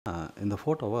இந்த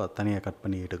ஃபோட்டோவை தனியாக கட்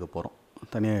பண்ணி எடுக்க போகிறோம்.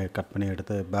 தனியாக கட் பண்ணி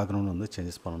எடுத்து பேக்ரவுண்ட் வந்து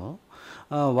சேஞ்சஸ் பண்ணணும்.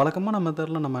 வழக்கமான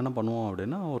மெத்தடில் நம்ம என்ன பண்ணுவோம்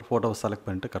அப்படின்னா, ஒரு ஃபோட்டோவை செலக்ட்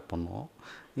பண்ணிட்டு கட் பண்ணுவோம்.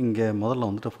 இங்கே முதல்ல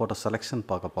வந்துட்டு ஃபோட்டோ செலெக்ஷன்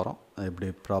பார்க்க போகிறோம். எப்படி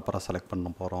ப்ராப்பராக செலக்ட்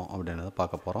பண்ண போகிறோம் அப்படின்றத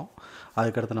பார்க்க போகிறோம்.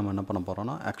 அதுக்கடுத்து நம்ம என்ன பண்ண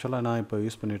போகிறோம்னா, ஆக்சுவலாக நான் இப்போ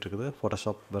use பண்ணிகிட்ருக்குது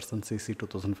Photoshop version CC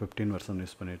 2015 version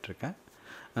use பண்ணிகிட்ருக்கேன்.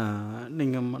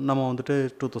 நம்ம வந்துட்டு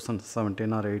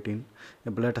 2017 ஆர் 18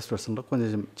 இப்போ லேட்டஸ்ட் வெர்ஷனில்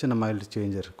கொஞ்சம் சின்ன மைல்டு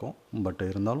சேஞ்ச் இருக்கும். பட்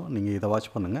இருந்தாலும் நீங்கள் இதை வாட்ச்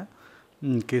பண்ணுங்கள்.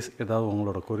 இன்கேஸ் ஏதாவது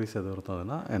உங்களோட கொரிஸ் எதுவும்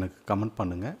இருந்ததுன்னா எனக்கு கமெண்ட்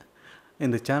பண்ணுங்கள்.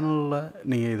 இந்த சேனலில்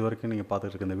நீங்கள் இது வரைக்கும் நீங்கள்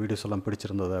பார்த்துட்டு இருக்க இந்த வீடியோஸ் எல்லாம்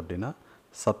பிடிச்சிருந்தது அப்படின்னா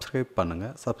சப்ஸ்கிரைப்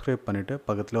பண்ணுங்கள். சப்ஸ்கிரைப் பண்ணிவிட்டு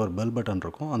பக்கத்தில் ஒரு பெல் பட்டன்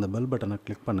இருக்கும். அந்த பெல் பட்டனை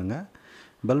கிளிக் பண்ணுங்கள்.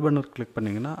 பெல் பட்டனை கிளிக்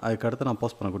பண்ணிங்கன்னா அதுக்கடுத்து நான்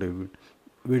போஸ்ட் பண்ணக்கூடிய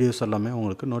வீடியோஸ் எல்லாமே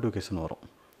உங்களுக்கு நோட்டிஃபிகேஷன் வரும்.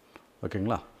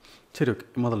 ஓகேங்களா? சரி, ஓகே.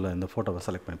 முதல்ல இந்த ஃபோட்டோவை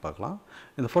செலக்ட் பண்ணி பார்க்கலாம்.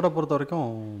 இந்த ஃபோட்டோ பொறுத்த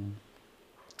வரைக்கும்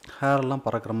ஹேரெல்லாம்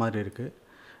பறக்கிற மாதிரி இருக்குது.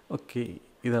 ஓகே,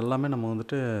 இது எல்லாமே நம்ம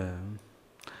வந்துட்டு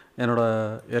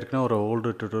ஏற்கனவே ஒரு ஓல்டு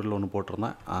டியூட்டோரியல் ஒன்று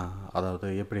போட்டிருந்தேன். அதாவது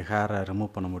எப்படி ஹேரை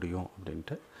ரிமூவ் பண்ண முடியும்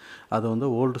அப்படின்ட்டு. அது வந்து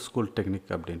ஓல்டு ஸ்கூல்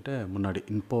டெக்னிக் அப்படின்ட்டு முன்னாடி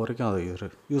இப்போ வரைக்கும் அதை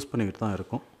யூஸ் பண்ணிக்கிட்டு தான்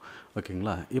இருக்கும்.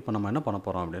 ஓகேங்களா? இப்போ நம்ம என்ன பண்ண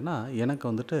போகிறோம் அப்படின்னா, எனக்கு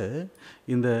வந்துட்டு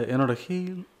என்னோடய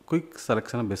ஹீல் குயிக்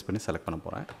செலெக்ஷனை பேஸ் பண்ணி செலக்ட் பண்ண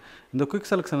போகிறேன். இந்த குயிக்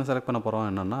செலெக்ஷனை செலக்ட் பண்ண போகிறோம்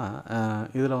என்னென்னா,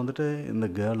 இதில் வந்துட்டு இந்த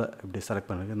கேர்ளை இப்படி செலக்ட்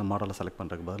பண்ணுறது, இந்த மாடலை செலக்ட்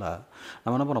பண்ணுறதுக்கு பதிலாக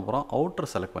நம்ம என்ன பண்ண போகிறோம்,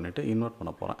 அவுட்டர் செலக்ட் பண்ணிவிட்டு இன்வெர்ட்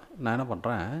பண்ண போகிறேன். நான் என்ன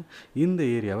பண்ணுறேன், இந்த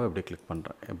ஏரியாவை இப்படி கிளிக்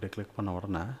பண்ணுறேன். இப்படி கிளிக் பண்ண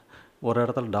உடனே ஒரு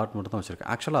இடத்துல டாட் மட்டும் தான்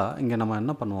வச்சுருக்கேன். ஆக்சுவலாக இங்கே நம்ம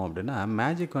என்ன பண்ணுவோம் அப்படின்னா,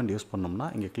 மேஜிக் வேண்ட் யூஸ் பண்ணோம்னா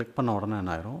இங்கே கிளிக் பண்ண உடனே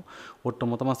என்ன ஆயிரும்,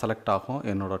 ஒட்டு மொத்தமாக செலக்ட் ஆகும்.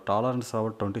 என்னோடய டாலரன்ஸ்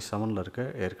லெவல் 27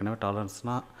 இருக்குது. ஏற்கனவே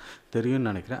டாலரன்ஸ்னால் தெரியும்னு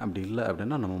நினைக்கிறேன். அப்படி இல்லை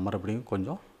அப்படின்னா நம்ம மறுபடியும்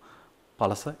கொஞ்சம்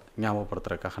பழசை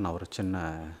ஞாபகப்படுத்துறதுக்காக நான் ஒரு சின்ன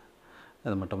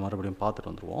இதை மட்டும் மறுபடியும் பார்த்துட்டு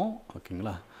வந்துடுவோம்.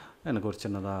 ஓகேங்களா? எனக்கு ஒரு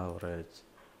சின்னதாக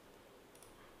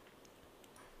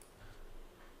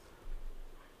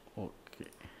ஓகே.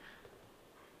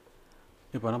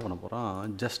 இப்போ என்ன பண்ண போகிறோம்,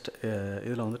 ஜஸ்ட்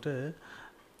இதில் வந்துட்டு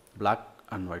பிளாக்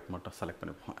அண்ட் ஒயிட் மட்டும் செலக்ட்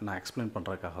பண்ணிப்போம். நான் எக்ஸ்பிளைன்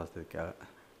பண்ணுறதுக்காக வசதிக்காக.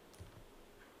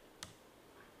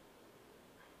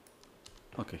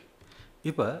 ஓகே,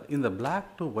 இப்போ இந்த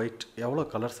பிளாக் டு ஒயிட் எவ்வளோ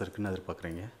கலர்ஸ் இருக்குதுன்னு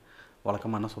எதிர்பார்க்குறீங்க?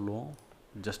 வழக்கமாக என்ன சொல்லுவோம்,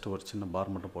 ஜஸ்ட் ஒரு சின்ன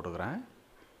பார் மட்டும் போட்டுக்கிறேன்.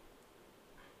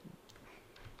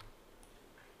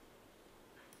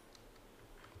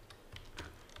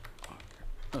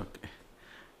 ஓகே,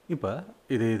 இப்போ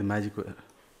இது மேஜிக்,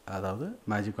 அதாவது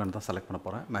மேஜிக் வேண்ட் தான் செலக்ட் பண்ண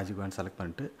போகிறேன். மேஜிக் வேண்ட் செலக்ட்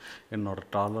பண்ணிவிட்டு என்னோடய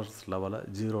டாலர்ஸ் லெவலை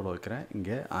 0ல் வைக்கிறேன்.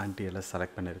 இங்கே ஆன்டி எலைஸ்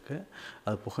செலக்ட் பண்ணியிருக்கு.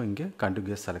 அது போக இங்கே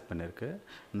கண்டினியூஸ் செலக்ட் பண்ணியிருக்கு.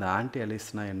 இந்த ஆன்டி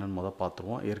எலைஸ்னால் என்னென்னு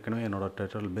பார்த்துருவோம். ஏற்கனவே என்னோடய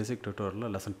டியூட்டோரியல் பேசிக்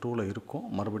டியூட்டோரியலில் லெசன் 2ல் இருக்கும்.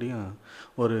 மறுபடியும்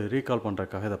ஒரு ரீகால்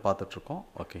பண்ணுறதுக்காக இதை பார்த்துட்ருக்கோம்.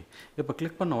 ஓகே, இப்போ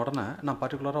கிளிக் பண்ண உடனே நான்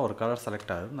பர்டிகுலராக ஒரு கலர்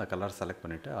செலக்ட் ஆகுது. இந்த கலர் செலக்ட்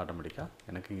பண்ணிவிட்டு ஆட்டோமேட்டிக்காக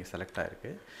எனக்கு இங்கே செலக்ட்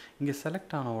ஆகிருக்கு. இங்கே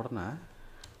செலக்ட் ஆன உடனே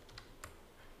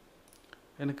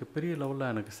எனக்கு பெரிய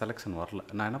லெவலில் எனக்கு செலெக்ஷன் வரல.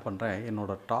 நான் என்ன பண்ணுறேன்,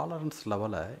 என்னோடய டாலரன்ஸ்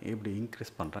லெவலை இப்படி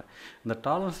இன்க்ரீஸ் பண்ணுறேன். இந்த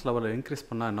டாலரன்ஸ் லெவலை இன்க்ரீஸ்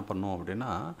பண்ணால் என்ன பண்ணும்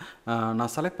அப்படின்னா,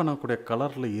 நான் செலக்ட் பண்ணக்கூடிய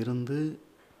கலரில் இருந்து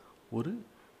ஒரு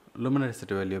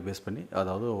லுமினசிட்டி வேல்யூ பேஸ் பண்ணி,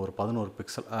 அதாவது ஒரு 11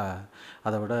 பிக்சல்,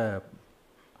 அதை விட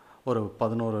ஒரு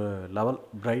 11 லெவல்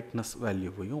பிரைட்னஸ்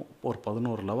வேல்யூவையும் ஒரு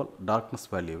 11 லெவல் டார்க்னஸ்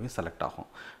வேல்யூவையும் செலக்ட் ஆகும்.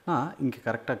 நான் இங்கே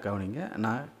கரெக்டாக கவனிங்க.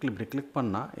 நான் இப்படி கிளிக்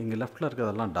பண்ணால் இங்கே லெஃப்ட்டில்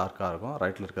இருக்கிறதெல்லாம் டார்க்காக இருக்கும்,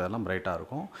 ரைட்டில் இருக்கிறதெல்லாம் பிரைட்டாக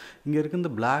இருக்கும். இங்கே இருக்கிற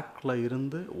இந்த பிளாக்கில்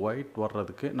இருந்து ஒயிட்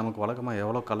வர்றதுக்கு நமக்கு வழக்கமாக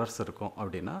எவ்வளோ கலர்ஸ் இருக்கும்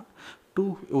அப்படின்னா,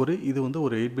 இது வந்து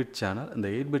ஒரு 8 பிட் சேனல். இந்த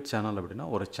 8 பிட் சேனல் அப்படின்னா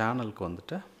ஒரு சேனலுக்கு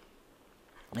வந்துட்டு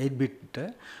 8 பிட்டு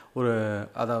ஒரு,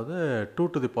 அதாவது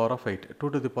 2 to the power of 8.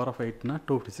 2 to the power of 8னா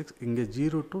 256. இங்கே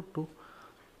 0 to 2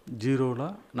 0ல்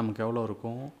நமக்கு எவ்வளோ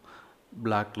இருக்கும்,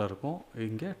 பிளாக்கில் இருக்கும்.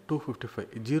 இங்கே 255.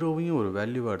 0வையும் ஒரு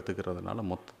வேல்யூவாக எடுத்துக்கிறதுனால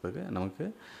மொத்தத்துக்கு நமக்கு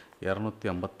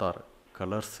 256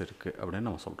 கலர்ஸ் இருக்குது அப்படின்னு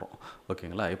நம்ம சொல்கிறோம்.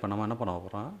 ஓகேங்களா? இப்போ நம்ம என்ன பண்ண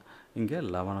போகிறோம், இங்கே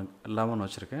 11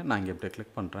 வச்சுருக்கேன். நான் இங்கே இப்படி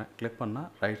கிளிக் பண்ணுறேன். கிளிக் பண்ணால்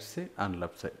right side and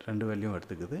left side 2 வேல்யூவும்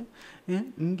எடுத்துக்குது.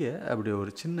 இங்கே அப்படி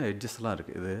ஒரு சின்ன எட்ஜஸ்லாம்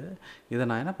இருக்குது. இதை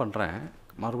நான் என்ன பண்ணுறேன்,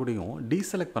 மறுபடியும்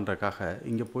டீசெலக்ட் பண்ணுறதுக்காக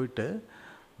இங்கே போயிட்டு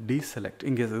டீசெலக்ட்,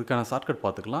 இங்கே இதுக்கான ஷார்ட்கட்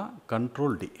பார்த்துக்கலாம்,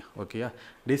 Ctrl+D. ஓகேயா?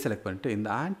 டீசெலக்ட் பண்ணிட்டு இந்த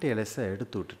ஆன்டி எலைஸை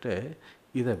எடுத்து விட்டுட்டு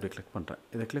இதை இப்படி கிளிக் பண்ணுறேன்.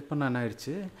 இதை கிளிக் பண்ண என்ன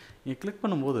ஆயிடுச்சு, இங்கே கிளிக்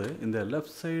பண்ணும்போது இந்த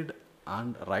left side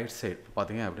and right side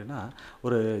பார்த்தீங்க அப்படின்னா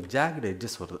ஒரு ஜாக்டு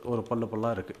எட்ஜஸ் வருது, ஒரு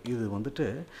பல்லாக இருக்குது. இது வந்துட்டு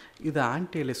இதை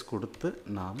ஆன்டி எலைஸ் கொடுத்து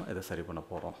நாம் இதை சரி பண்ண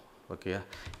போகிறோம். ஓகேயா?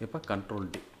 இப்போ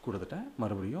Ctrl+D கொடுத்துட்டேன்.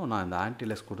 மறுபடியும் நான் இந்த ஆன்டி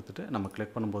எலைஸ் கொடுத்துட்டு நம்ம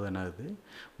கிளிக் பண்ணும்போது என்ன ஆகுது,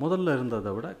 முதல்ல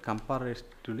இருந்ததை விட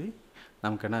கம்பேரிட்டிவ்லி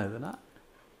நமக்கு என்ன ஆகுதுன்னா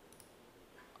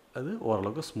அது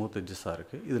ஓரளவுக்கு ஸ்மூத் எட்ஜஸாக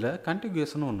இருக்குது. இதில்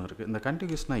கண்டினியூஷன் ஒன்று இருக்குது. இந்த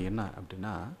கண்டினியூஷனாக என்ன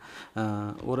அப்படின்னா,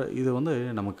 இது வந்து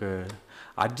நமக்கு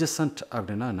அட்ஜசன்ட்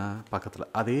அப்படின்னா என்ன, பக்கத்தில்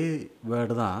அதே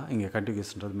வேர்டு தான் இங்கே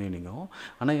கண்டினியூஷன்றது மீனிங்கும்.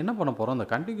 ஆனால் என்ன பண்ண போகிறோம், அந்த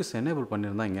கண்டினியூஸ் எனேபிள்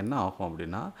பண்ணியிருந்தால் இங்கே என்ன ஆகும்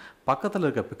அப்படின்னா, பக்கத்தில்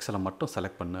இருக்க பிக்சலை மட்டும்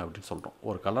செலக்ட் பண்ணு அப்படின்னு சொல்கிறோம்.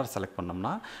 ஒரு கலர் செலக்ட்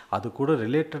பண்ணோம்னா அது கூட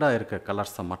ரிலேட்டடாக இருக்க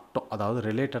கலர்ஸை மட்டும், அதாவது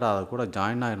ரிலேட்டடாக அது கூட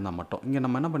ஜாயினாக இருந்தால் மட்டும். இங்கே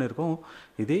நம்ம என்ன பண்ணியிருக்கோம்,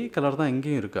 இதே கலர் தான்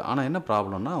இங்கேயும் இருக்குது. ஆனால் என்ன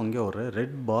ப்ராப்ளம்னா இங்கே ஒரு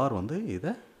ரெட் பார் வந்து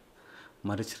இதை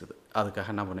மறிச்சிருது.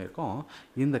 அதுக்காக என்ன பண்ணியிருக்கோம்,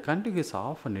 இந்த கண்டினியூஸ்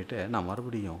ஆஃப் பண்ணிவிட்டு நான்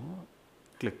மறுபடியும்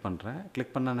கிளிக் பண்ணுறேன்.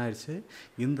 கிளிக் பண்ண என்ன ஆயிடுச்சு,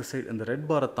 இந்த சைடு இந்த ரெட்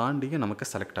பாரை தாண்டியும்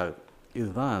நமக்கு செலக்ட் ஆகுது.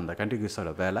 இதுதான் அந்த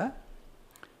கண்டினியூஸோட வேலை.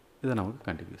 இது நமக்கு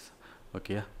கண்டினியூஸ்.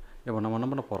 ஓகேயா? இப்போ நம்ம என்ன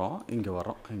பண்ண போகிறோம், இங்கே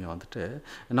வரோம். இங்கே வந்துட்டு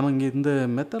நம்ம இங்கே இந்த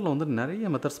மெத்தடில் வந்து நிறைய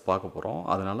மெத்தட்ஸ் பார்க்க போகிறோம்.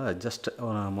 அதனால் ஜஸ்ட்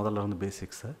முதல்ல இருந்து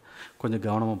பேசிக்ஸை கொஞ்சம்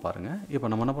கவனமாக பாருங்கள். இப்போ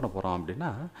நம்ம என்ன பண்ண போகிறோம் அப்படின்னா,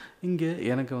 இங்கே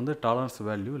எனக்கு வந்து டாலரன்ஸ்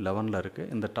வேல்யூ 11ல் இருக்குது.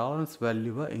 இந்த டாலரன்ஸ்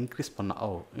வேல்யூவை இன்க்ரீஸ்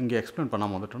இங்கே எக்ஸ்பிளைன்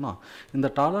பண்ணாமல் வந்துட்டோன்னா, இந்த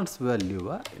டாலரன்ஸ்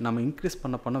வேல்யூவை நம்ம இன்க்ரீஸ்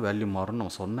பண்ண வேல்யூ மாறும்னு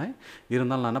நான் சொன்னேன்.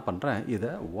 இருந்தாலும் நான் என்ன பண்ணுறேன்,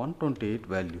 இதை 128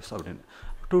 வேல்யூஸ் அப்படின்னு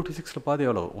 226 பாதி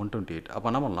எவ்வளோ 128. அப்போ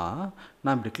என்ன பண்ணலாம்,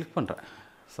 நான் இப்படி கிளிக் பண்ணுறேன்.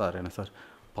 சார் என்ன சார்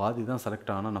பாதி தான் செலக்ட்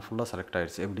ஆனால் நான் ஃபுல்லாக செலக்ட்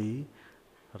ஆகிடுச்சு. எப்படி,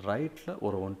 ரைட்டில்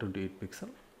ஒரு 128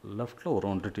 பிக்சல், லெஃப்ட்டில் ஒரு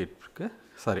 128 இருக்குது.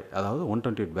 சாரி, அதாவது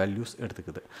 128 வேல்யூஸ்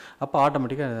எடுத்துக்குது. அப்போ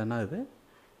ஆட்டோமேட்டிக்காக என்ன ஆகுது,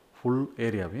 ஃபுல்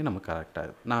ஏரியாவையும் நமக்கு கரெக்ட்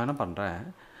ஆகுது. நான் என்ன பண்ணுறேன்,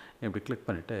 இப்படி கிளிக்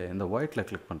பண்ணிவிட்டு இந்த ஒயிட்டில்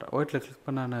கிளிக் பண்ணுறேன். ஒயிட்டில் கிளிக்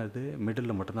பண்ணால் என்ன ஆகுது,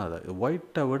 மிடில் மட்டும்தான் அது.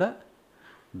 ஒயிட்டை விட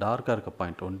டார்க்காக இருக்க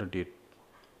பாயிண்ட் 128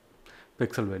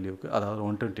 பிக்சல் வேல்யூவுக்கு, அதாவது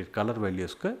 128 கலர்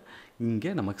வேல்யூஸ்க்கு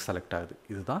இங்கே நமக்கு செலக்ட் ஆகுது.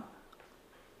 இதுதான்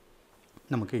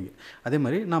நமக்கு இங்கே. அதே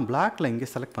மாதிரி நான் பிளாக்கில் இங்கே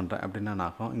செலக்ட் பண்ணுறேன் அப்படின்னா என்ன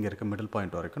ஆகும், இங்கே இருக்க மிடில்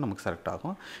பாயிண்ட் வரைக்கும் நமக்கு செலக்ட்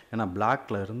ஆகும். ஏன்னா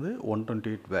பிளாக்கில் இருந்து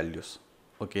 128 வேல்யூஸ்.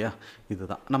 ஓகேயா?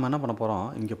 இதுதான் நம்ம என்ன பண்ண போகிறோம்,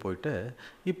 இங்கே போயிட்டு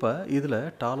இப்போ இதில்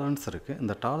டாலரன்ஸ் இருக்குது.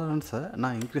 இந்த டாலரன்ஸை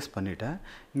நான் இன்க்ரீஸ் பண்ணிவிட்டேன்.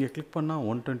 இங்கே கிளிக் பண்ணால்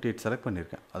 128 செலக்ட்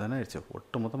பண்ணியிருக்கேன். அது என்ன ஆயிடுச்சு,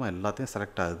 ஒட்டு மொத்தமாக எல்லாத்தையும்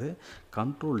செலக்ட் ஆகுது.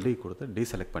 கண்ட்ரோல் டி கொடுத்து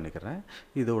டீசெலக்ட் பண்ணிக்கிறேன்.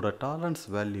 இதோட டாலரன்ஸ்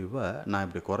வேல்யூவை நான்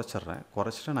இப்படி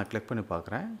குறைச்சிட்டு நான் கிளிக் பண்ணி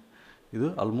பார்க்குறேன். இது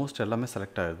ஆல்மோஸ்ட் எல்லாமே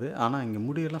செலக்ட் ஆகுது. ஆனால் இங்கே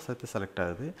முடியெல்லாம் சேர்த்து செலக்ட்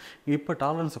ஆகுது. இப்போ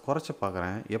டாலரன்ஸை குறைச்சி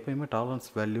பார்க்குறேன். எப்போயுமே டாலரன்ஸ்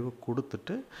வேல்யூவை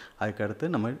கொடுத்துட்டு அதுக்கடுத்து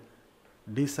நம்ம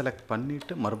டீசெலக்ட்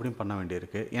பண்ணிவிட்டு மறுபடியும் பண்ண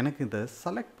வேண்டியிருக்கு. எனக்கு இந்த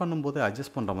செலக்ட் பண்ணும்போது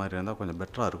அட்ஜஸ்ட் பண்ணுற மாதிரி இருந்தால் கொஞ்சம்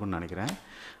பெட்டராக இருக்கும்னு நினைக்கிறேன்.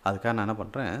 அதுக்காக நான் என்ன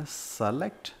பண்ணுறேன்,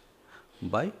 செலக்ட்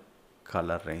பை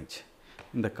கலர் ரேஞ்ச்.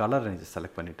 இந்த கலர் ரேஞ்சை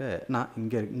செலக்ட் பண்ணிவிட்டு நான்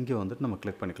இங்கே வந்துட்டு நம்ம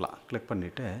கிளிக் பண்ணிக்கலாம். கிளிக்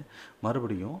பண்ணிவிட்டு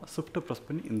மறுபடியும் ஷிஃப்ட்டு ப்ரெஸ்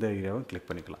பண்ணி இந்த ஏரியாவும் கிளிக்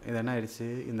பண்ணிக்கலாம். இது என்ன ஆயிடுச்சு,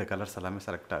 இந்த கலர்ஸ் எல்லாமே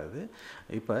செலக்ட் ஆகுது.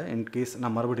 இப்போ இன்கேஸ்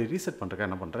நான் மறுபடியும் ரீசெட் பண்ணுறேன்,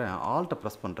 என்ன பண்ணுறேன், ஆல்ட்டை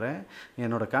ப்ரெஸ் பண்ணுறேன்.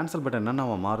 என்னோடய கேன்சல் பட்டன் என்னென்ன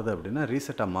மாறுது அப்படின்னா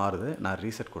ரீசெட்டாக மாறுது. நான்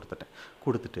ரீசெட்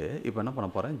கொடுத்துட்டு இப்போ என்ன பண்ண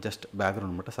போகிறேன், ஜஸ்ட்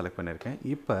பேக்ரவுண்ட் மட்டும் செலக்ட் பண்ணியிருக்கேன்.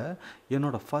 இப்போ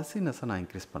என்னோடய ஃபஸினஸை நான்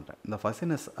இன்க்ரீஸ் பண்ணுறேன். இந்த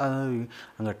ஃபஸினஸ்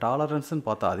அங்கே டாலரன்ஸ்ன்னு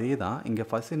பார்த்தா அதே தான். இங்கே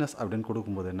ஃபஸினஸ் அப்படின்னு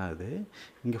கொடுக்கும்போது என்ன ஆகுது,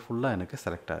 இங்கே ஃபுல்லாக எனக்கு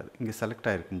செலக்ட் ஆகுது. இங்கே செலக்ட்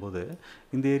ஆகிருக்கும்போது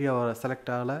இந்த ஏரியாவை செலக்ட்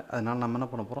ஆகலை. அதனால் நம்ம என்ன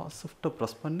பண்ண போகிறோம், ஷிஃப்ட்டை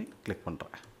ப்ரெஸ் பண்ணி கிளிக்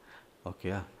பண்ணுறேன்.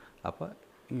 ஓகேயா? அப்போ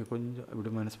இங்கே கொஞ்சம் இப்படி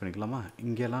மைனஸ் பண்ணிக்கலாமா,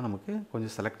 இங்கெல்லாம் நமக்கு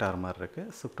கொஞ்சம் செலக்ட் ஆகிற மாதிரி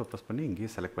இருக்குது. ஷிஃப்ட்டை ப்ரெஸ் பண்ணி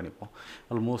இங்கேயும் செலக்ட் பண்ணிப்போம்.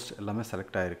 ஆல்மோஸ்ட் எல்லாமே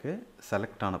செலக்ட் ஆகிருக்கு.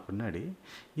 செலக்ட் ஆன பின்னாடி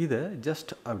இதை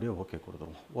ஜஸ்ட் அப்படியே ஓகே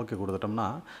கொடுத்துருவோம். ஓகே கொடுத்துட்டோம்னா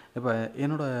இப்போ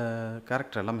என்னோடய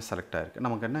கேரக்டர் எல்லாமே செலக்ட் ஆகிருக்கு.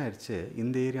 நமக்கு என்ன ஆயிடுச்சு,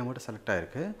 இந்த ஏரியா மட்டும் செலக்ட்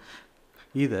ஆகிருக்கு.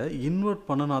 இதை இன்வெர்ட்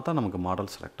பண்ணினா தான் நமக்கு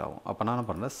மாடல் செலக்ட் ஆகும். அப்போ நான் என்ன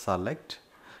பண்ணுறேன், செலக்ட்,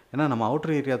 ஏன்னா நம்ம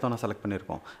அவுட்டர் ஏரியா தான் நான் செலக்ட்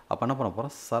பண்ணியிருக்கோம். அப்போ என்ன பண்ண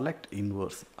போகிறோம், செலக்ட்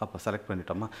இன்வர்ஸ். அப்போ செலக்ட்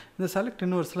பண்ணிட்டோமா, இந்த செலக்ட்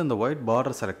இன்வர்ஸில் இந்த ஒயிட்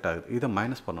பார்டர் செலக்ட் ஆகுது. இதை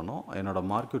மைனஸ் பண்ணணும். என்னோடய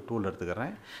மார்க்யூட் டூல்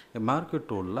எடுத்துக்கிறேன். மார்க்யூட்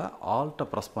டூலில் ஆல்ட்டை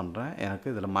ப்ரெஸ் பண்ணுறேன்.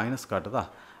 எனக்கு இதில் மைனஸ் காட்டுதா,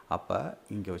 அப்போ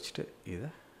இங்கே வச்சுட்டு இதை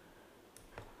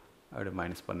அப்படி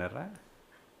மைனஸ் பண்ணிடுறேன்.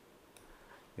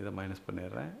 இதை மைனஸ்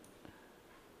பண்ணிடுறேன்.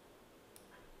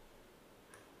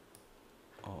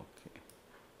 ஓகே,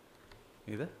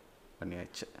 இதை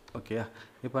பண்ணியாச்சு. ஓகேயா?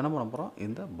 இப்போ என்ன பண்ண போகிறோம்,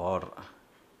 இந்த பார்டர்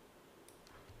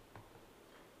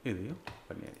இதையும்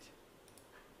பண்ணியாச்சு.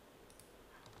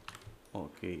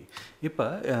 ஓகே, இப்போ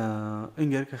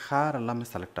இங்கே இருக்க ஹேர் எல்லாமே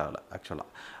செலக்ட் ஆகலை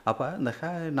ஆக்சுவலாக. அப்போ இந்த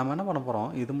ஹேர் நம்ம என்ன பண்ண போகிறோம்,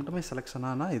 இது மட்டுமே செலெக்ஷன்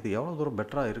ஆனால் இது எவ்வளோ தூரம்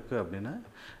பெட்டராக இருக்குது அப்படின்னு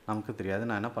நமக்கு தெரியாது.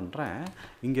 நான் என்ன பண்ணுறேன்,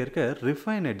 இங்கே இருக்க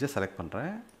ரிஃபைன் எட்ஜை செலக்ட்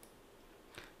பண்ணுறேன்.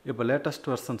 இப்போ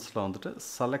லேட்டஸ்ட் வெர்ஷன்ஸில் வந்துட்டு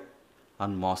செலக்ட்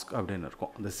அண்ட் மாஸ்க் அப்படின்னு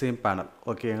இருக்கும். இந்த சேம் பேனல்.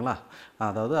 ஓகேங்களா?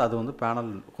 அதாவது அது வந்து பேனல்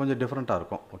கொஞ்சம் டிஃப்ரெண்ட்டாக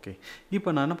இருக்கும். ஓகே, இப்போ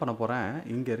நான் என்ன பண்ண போகிறேன்,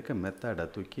 இங்கே இருக்க மெத்தடை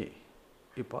தூக்கி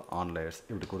இப்போ ஆன்லையர்ஸ்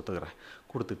இப்படி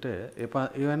கொடுத்துட்டு இப்போ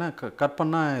ஏன்னா கட்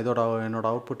பண்ணால்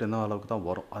என்னோடய அவுட்புட் எந்த அளவுக்கு தான்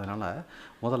வரும். அதனால்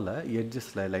முதல்ல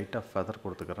எட்ஜஸில் லைட்டாக ஃபெதர்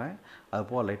கொடுத்துக்கிறேன்.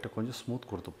 அதுபோல் லைட்டாக கொஞ்சம்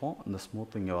ஸ்மூத் கொடுத்துப்போம். இந்த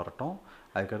ஸ்மூத் இங்கே வரட்டும்.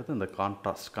 அதுக்கடுத்து இந்த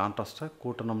கான்ட்ராஸ்ட்டை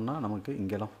கூட்டினோம்னா நமக்கு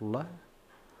இங்கெல்லாம் ஃபுல்லாக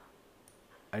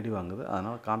அடி வாங்குது.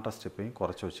 அதனால் கான்ட்ராஸ்ட் இப்போயும்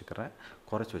குறைச்சி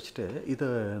வச்சுட்டு இது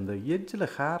இந்த எட்ஜில்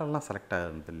ஹேரெல்லாம் செலக்ட்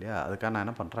ஆகுது இல்லையா, அதுக்காக நான்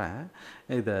என்ன பண்ணுறேன்,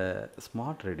 இதை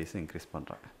ஸ்மார்ட் ரேடியஸை இன்க்ரீஸ்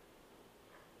பண்ணுறேன்.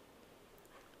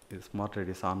 இது ஸ்மார்ட்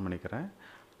ரேடியஸ் ஆன் பண்ணிக்கிறேன்.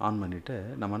 ஆன் பண்ணிவிட்டு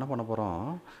நம்ம என்ன பண்ண போகிறோம்,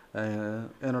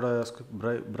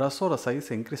 என்னோடய ப்ரஷோட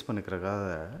சைஸை இன்க்ரீஸ்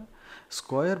பண்ணிக்கிறதுக்காக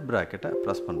ஸ்கொயர் ப்ராக்கெட்டை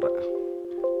ப்ரெஸ் பண்ணுறேன்.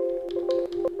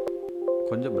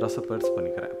 கொஞ்சம் ப்ரஷ்ஷை பெருசு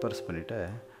பண்ணிக்கிறேன். பெருசு பண்ணிவிட்டு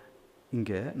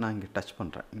நான் இங்கே டச்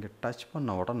பண்ணுறேன். இங்கே டச்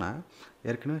பண்ண உடனே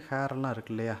ஏற்கனவே ஹேரெல்லாம்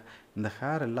இருக்கு இல்லையா, இந்த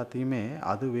ஹேர் எல்லாத்தையுமே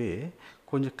அதுவே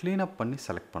கொஞ்சம் க்ளீனப் பண்ணி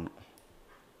செலக்ட் பண்ணும்.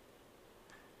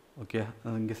 ஓகே,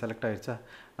 இங்கே செலக்ட் ஆகிடுச்சா?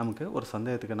 நமக்கு ஒரு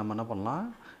சந்தேகத்துக்கு நம்ம என்ன பண்ணலாம்,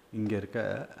 இங்கே இருக்க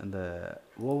இந்த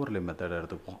ஓவர்லே மெத்தடை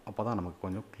எடுத்துப்போம். அப்போ தான் நமக்கு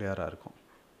கொஞ்சம் கிளியராக இருக்கும்.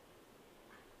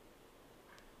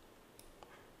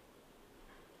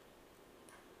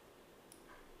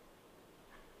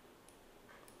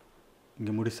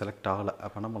 இங்கே முடி செலக்ட் ஆகலை.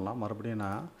 அப்போ என்ன பண்ணலாம், மறுபடியும்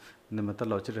நான் இந்த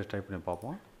மெத்தடில் வச்சுட்டு ட்ரை பண்ணி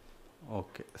பார்ப்போம்.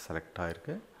 ஓகே, செலக்ட்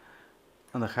ஆகிருக்கு.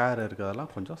 அந்த ஹேர்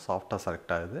இருக்கிறதெல்லாம் கொஞ்சம் சாஃப்டாக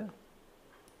செலக்ட் ஆகுது.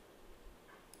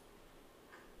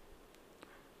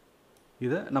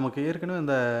 இதை நமக்கு ஏற்கனவே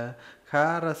இந்த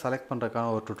ஹேரை செலக்ட்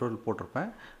பண்ணுறதுக்கான ஒரு டுட்டோரியல் போட்டிருப்பேன்.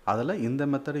 அதில் இந்த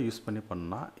மெத்தடை யூஸ் பண்ணி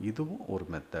பண்ணால் இதுவும் ஒரு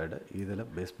மெத்தடு,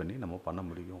 இதில் பேஸ் பண்ணி நம்ம பண்ண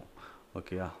முடியும்.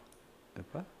 ஓகேயா?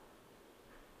 இப்போ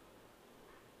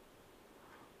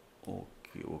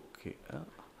ஓகே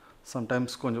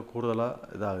சம்டைம்ஸ் கொஞ்சம் கூடுதலாக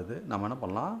இதாகுது. நம்ம என்ன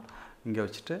பண்ணலாம், இங்கே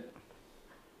வச்சுட்டு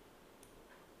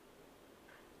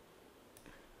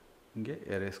இங்கே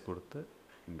எரேஸ் கொடுத்து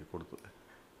இங்கே கொடுத்து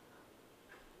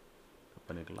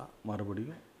பண்ணிக்கலாம்.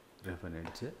 மறுபடியும் ரெஃபைன்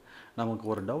ஆகிடுச்சு. நமக்கு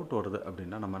ஒரு டவுட் வருது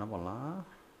அப்படின்னா நம்ம என்ன பண்ணலாம்,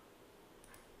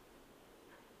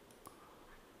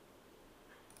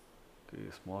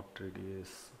 ஸ்மார்ட்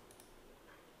ரேடியஸ்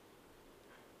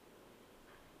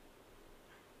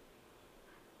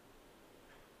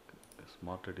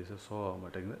ஷோ ஆக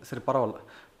மாட்டேங்குது. சரி, பரவாயில்ல.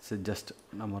 சரி, ஜஸ்ட்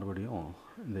நான் மறுபடியும்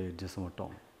இந்த எட்ஜஸ்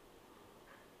மட்டும்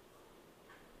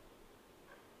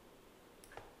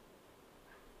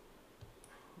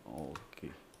ஓகே.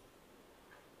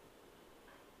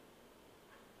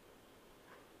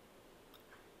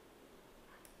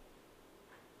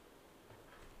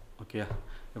 ஓகே,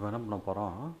 இப்போ என்ன பண்ண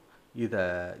போகிறோம், இதை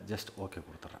ஜஸ்ட் ஓகே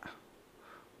கொடுத்துட்றேன்.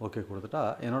 ஓகே கொடுத்துட்டா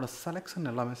என்னோடய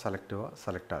செலெக்ஷன் எல்லாமே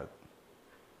செலக்ட் ஆகுது.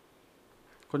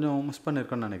 கொஞ்சம் மிஸ்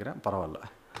பண்ணியிருக்கோன்னு நினைக்கிறேன், பரவாயில்ல.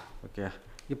 ஓகே,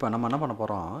 இப்போ நம்ம என்ன பண்ண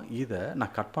போகிறோம், இதை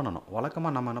நான் கட் பண்ணணும்.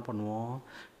 வழக்கமாக நம்ம என்ன பண்ணுவோம்,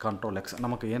 Ctrl+X.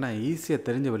 நமக்கு ஏன்னா ஈஸியாக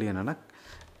தெரிஞ்ச வழி என்னென்னா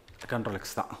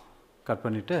Ctrl+X தான். கட்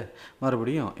பண்ணிவிட்டு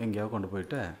மறுபடியும் எங்கேயாவது கொண்டு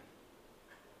போயிட்டு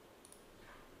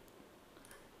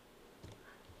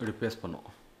இப்படி பேஸ்ட்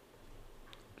பண்ணுவோம்.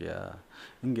 ஓகே,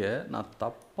 இங்கே நான்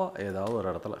தப்பாக ஏதாவது ஒரு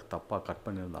இடத்துல தப்பாக கட்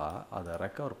பண்ணியிருந்தா அதை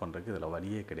ரெக்கவர் பண்ணுறதுக்கு இதில்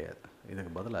வழியே கிடையாது.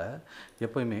 இதுக்கு பதிலாக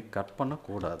எப்போயுமே கட்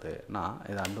பண்ணக்கூடாது. நான்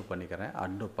இதை அன்டூ பண்ணிக்கிறேன்.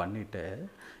 அன்டூ பண்ணிவிட்டு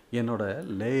என்னோடய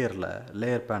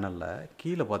லேயர் பேனலில்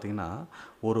கீழே பார்த்தீங்கன்னா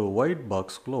ஒரு ஒயிட்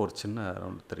பாக்ஸ்க்குள்ளே ஒரு சின்ன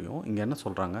ரவுண்ட் தெரியும். இங்கே என்ன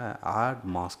சொல்கிறாங்க, ஆட்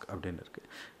மாஸ்க் அப்படின்னு இருக்குது.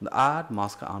 இந்த ஆட்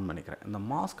மாஸ்க்கை ஆன் பண்ணிக்கிறேன். இந்த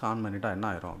மாஸ்க் ஆன் பண்ணிட்டா என்ன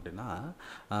ஆயிரும் அப்படின்னா,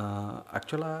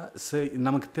 ஆக்சுவலாக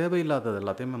நமக்கு தேவையில்லாதது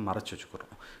எல்லாத்தையுமே மறைச்சி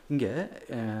வச்சுக்கிறோம். இங்கே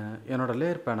என்னோடய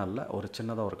லேயர் பேனலில் ஒரு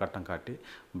சின்னதாக ஒரு கட்டம் காட்டி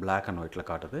பிளாக் அண்ட் ஒயிட்டில்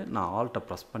காட்டுது. நான் ஆல்ட்டை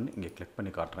ப்ரெஸ் பண்ணி இங்கே கிளிக்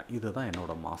பண்ணி காட்டுறேன். இதுதான்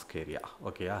என்னோடய மாஸ்க் ஏரியா.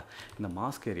 ஓகேயா? இந்த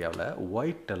மாஸ்க் ஏரியாவில்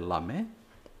ஒயிட் எல்லாமே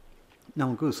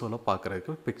நமக்கு விசுவலாக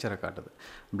பார்க்குறதுக்கு பிக்சரை காட்டுது,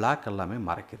 பிளாக் எல்லாமே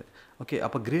மறைக்குது. ஓகே,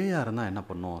 அப்போ க்ரேயாக இருந்தால் என்ன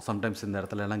பண்ணும், சம்டைம்ஸ் இந்த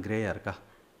இடத்துல எல்லாம் க்ரேயாக இருக்கா,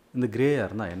 இந்த க்ரேயாக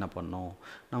இருந்தால் என்ன பண்ணும்,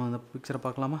 நம்ம இந்த பிக்சரை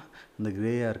பார்க்கலாமா, இந்த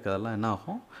க்ரேயாக இருக்கிறதெல்லாம் என்ன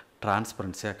ஆகும்,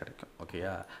 டிரான்ஸ்பரன்சியாக கிடைக்கும்.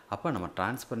 ஓகேயா? அப்போ நம்ம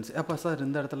டிரான்ஸ்பரன்சி, அப்போ சார்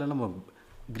இந்த இடத்துல நம்ம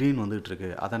க்ரீன் வந்துகிட்ருக்கு,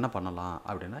 அதை என்ன பண்ணலாம்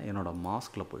அப்படின்னா, என்னோடய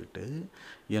மாஸ்கில் போயிட்டு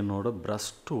என்னோடய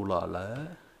ப்ரஷ் டூலால்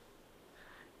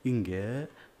இங்கே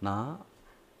நான்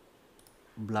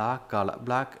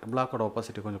பிளாக்கோட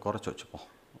ஆப்போசிட்டி கொஞ்சம் குறைச்சி வச்சுப்போம்.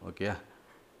 ஓகே,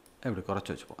 இப்படி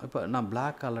குறைச்சி வச்சுப்போம். இப்போ நான்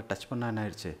பிளாக்கால் டச் பண்ணால் என்ன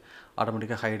ஆயிடுச்சு,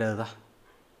 ஆட்டோமேட்டிக்காக ஹைட் ஆகுதா,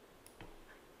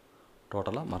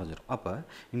 டோட்டலாக மறைஞ்சிடும். அப்போ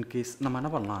இன்கேஸ் நம்ம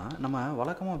என்ன பண்ணலாம், நம்ம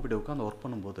வழக்கமாக இப்படி உட்காந்து ஒர்க்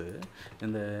பண்ணும்போது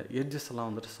இந்த எட்ஜஸ் எல்லாம்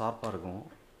வந்துட்டு ஷார்ப்பாக இருக்கும்,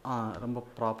 ரொம்ப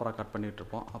ப்ராப்பராக கட்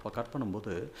பண்ணிகிட்ருப்போம். அப்போ கட்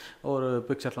பண்ணும்போது ஒரு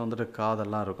பிக்சரில் வந்துட்டு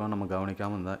காதெல்லாம் இருக்கும், நம்ம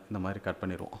கவனிக்காமல் இந்த மாதிரி கட்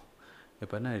பண்ணிடுவோம்.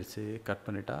 இப்போ என்ன ஆயிடுச்சு, கட்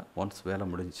பண்ணிட்டா ஒன்ஸ் வேலை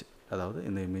முடிஞ்சிச்சு. அதாவது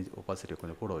இந்த இமேஜ் ஒப்பாசிட்டி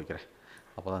கொஞ்சம் கூட வைக்கிறேன்,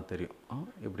 அப்போ தான் தெரியும்.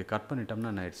 இப்படி கட் பண்ணிட்டோம்னா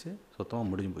என்ன ஆயிடுச்சு, சுத்தமாக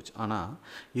முடிஞ்சு போச்சு. ஆனால்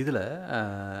இதில்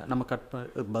நம்ம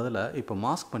பதிலாக இப்போ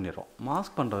மாஸ்க் பண்ணிடுறோம்.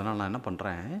 மாஸ்க் பண்ணுறதுனால நான் என்ன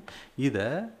பண்ணுறேன், இதை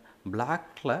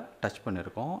பிளாக்கில் டச்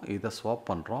பண்ணியிருக்கோம், இதை ஸ்வாப்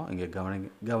பண்ணுறோம். இங்கே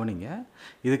கவனிங்க,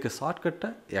 இதுக்கு ஷார்ட்கட்டை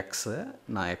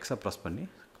நான் எக்ஸை ப்ரெஸ்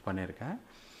பண்ணியிருக்கேன்.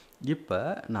 இப்போ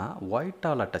நான்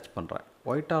ஒயிட்டால் டச் பண்ணுறேன்.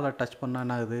 ஒயிட்டால் டச் பண்ணால்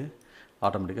என்ன ஆகுது,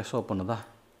 ஆட்டோமேட்டிக்காக ஷோ பண்ணுதா.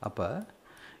 அப்போ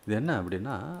இது என்ன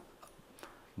அப்படின்னா,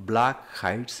 பிளாக்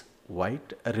ஹைட்ஸ்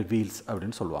ஒயிட் ரிவீல்ஸ்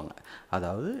அப்படின்னு சொல்லுவாங்க.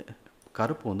 அதாவது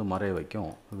கருப்பு வந்து மறைய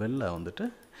வைக்கும், வெள்ளை வந்துட்டு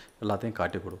எல்லாத்தையும்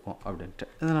காட்டி கொடுக்கும் அப்படின்ட்டு.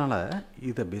 இதனால்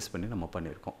இதை பேஸ் பண்ணி நம்ம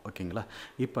பண்ணியிருக்கோம். ஓகேங்களா?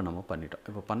 இப்போ நம்ம பண்ணிட்டோம்.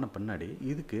 இப்போ பண்ண பின்னாடி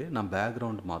இதுக்கு நான்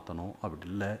பேக்ரவுண்ட் மாற்றணும், அப்படி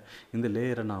இல்லை இந்த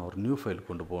லேயரை நான் ஒரு நியூ ஃபைல்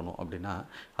கொண்டு போகணும் அப்படின்னா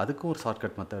அதுக்கும் ஒரு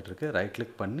ஷார்ட்கட் மெத்தட் இருக்குது. ரைட்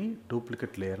கிளிக் பண்ணி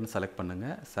டூப்ளிகேட் லேயர்னு செலக்ட்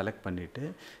பண்ணுங்கள். செலக்ட் பண்ணிவிட்டு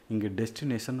இங்கே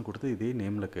டெஸ்டினேஷன் கொடுத்து இதே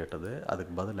நேமில் கேட்டது,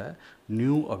 அதுக்கு பதிலாக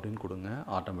நியூ அப்படின்னு கொடுங்க.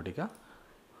 ஆட்டோமேட்டிக்காக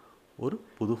ஒரு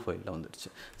புது ஃபைலில் வந்துடுச்சு.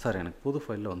 சார் எனக்கு புது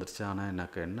ஃபைலில் வந்துடுச்சு. ஆனால்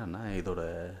எனக்கு என்னென்னா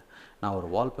நான் ஒரு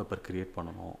வால்பேப்பர் க்ரியேட்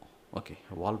பண்ணணும். ஓகே,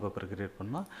 வால்பேப்பர் க்ரியேட்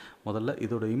பண்ணால் முதல்ல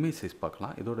இதோட இமேஜ் சைஸ்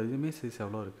பார்க்கலாம். இதோட இமேஜ் சைஸ்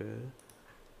எவ்வளோ இருக்குது?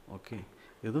 ஓகே,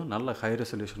 இதுவும் நல்ல ஹை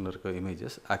ரெசல்யூஷனில் இருக்க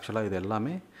இமேஜஸ். ஆக்சுவலாக இது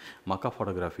எல்லாமே மக்கா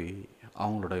ஃபோட்டோகிராஃபி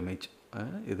அவங்களோட இமேஜ்.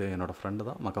 இது என்னோடய ஃப்ரெண்டு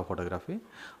தான் மக்கா ஃபோட்டோகிராஃபி.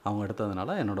 அவங்க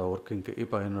எடுத்ததுனால என்னோடய ஒர்க்கிங்க்கு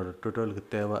இப்போ என்னோடய டுட்டோரியலுக்கு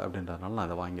தேவை அப்படின்றதுனால நான்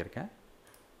இதை வாங்கியிருக்கேன்.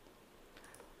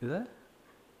 இதை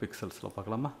பிக்சல்ஸில்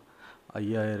பார்க்கலாமா?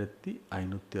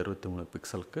 5563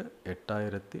 பிக்சலுக்கு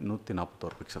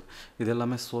 8141 பிக்சல். இது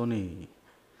எல்லாமே சோனி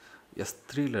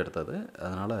S3யில் எடுத்தது.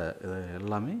 அதனால் இது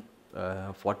எல்லாமே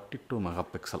 42 மெகா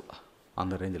பிக்சல்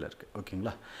அந்த ரேஞ்சில் இருக்குது.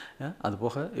 ஓகேங்களா? அது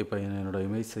போக இப்போ என்னோடய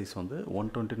இமேஜ் சைஸ் வந்து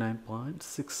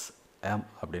 129.6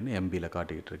 அப்படின்னு எம்பியில்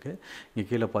காட்டிக்கிட்டு இருக்குது. இங்கே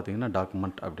கீழே பார்த்தீங்கன்னா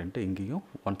டாக்குமெண்ட் அப்படின்ட்டு இங்கேயும்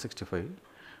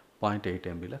 165.8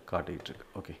 எம்பியில் காட்டிக்கிட்டு இருக்கு.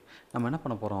 ஓகே, நம்ம என்ன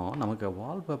பண்ண போகிறோம், நமக்கு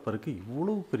வால்பேப்பருக்கு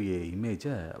இவ்வளோ பெரிய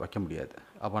இமேஜை வைக்க முடியாது.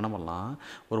 அப்போ என்ன பண்ணலாம்,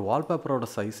 ஒரு வால்பேப்பரோட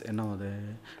சைஸ் என்ன ஆகுது,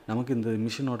 நமக்கு இந்த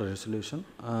மிஷினோட ரெசல்யூஷன்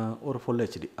ஒரு ஃபுல்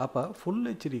ஹெச்டி. அப்போ ஃபுல்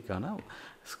ஹெச்டிக்கான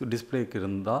டிஸ்பிளேக்கு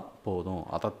இருந்தால் போதும்.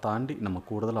 அதை தாண்டி நம்ம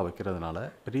கூடுதலாக வைக்கிறதுனால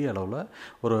பெரிய அளவில்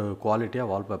ஒரு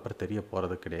குவாலிட்டியாக வால்பேப்பர் தெரிய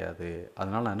போகிறது கிடையாது.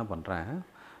 அதனால் நான் என்ன பண்ணுறேன்,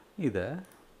 இதை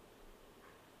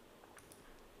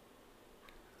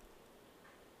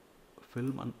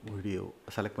ஃபில்ம் அண்ட் வீடியோ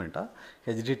செலக்ட் பண்ணிட்டா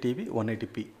HDTV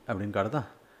 180p அப்படின்னு காட்டுதான்.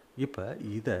 இப்போ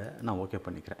இதை நான் ஓகே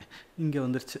பண்ணிக்கிறேன். இங்கே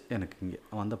வந்துருச்சு. எனக்கு இங்கே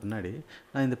வந்த பின்னாடி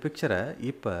நான் இந்த பிக்சரை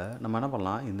இப்போ நம்ம என்ன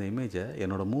பண்ணலாம், இந்த இமேஜை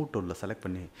என்னோடய மூவ் டூலில் செலக்ட்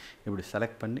பண்ணி இப்படி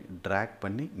செலக்ட் பண்ணி ட்ராக்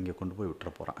பண்ணி இங்கே கொண்டு போய்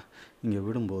விட்டுற போகிறேன். இங்கே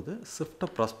விடும்போது ஷிஃப்ட்டை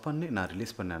ப்ரெஸ் பண்ணி நான்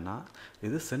ரிலீஸ் பண்ணேன்னா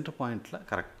இது சென்டர் பாயிண்டில்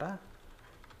கரெக்டாக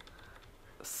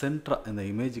சென்டராக இந்த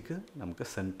இமேஜுக்கு நமக்கு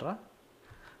சென்டராக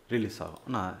ரிலீஸ் ஆகும்.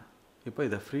 நான் இப்போ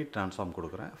இதை ஃப்ரீ ட்ரான்ஸ்ஃபார்ம்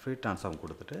கொடுக்குறேன். ஃப்ரீ ட்ரான்ஸ்ஃபார்ம்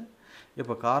கொடுத்துட்டு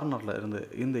இப்போ கார்னரில் இருந்து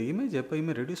இந்த இமேஜ்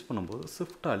எப்போயுமே ரெடியூஸ் பண்ணும்போது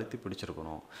ஷிஃப்ட்டை அழுத்தி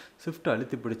பிடிச்சிருக்கணும். ஷிஃப்ட்டை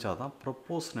அழுத்தி பிடிச்சா தான்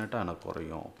ப்ரொப்போஸ்னேட்டாக எனக்கு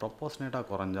குறையும். ப்ரொப்போஸ்னேட்டாக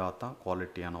குறைஞ்சா தான்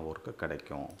குவாலிட்டியான ஒர்க்கு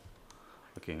கிடைக்கும்.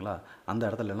 ஓகேங்களா? அந்த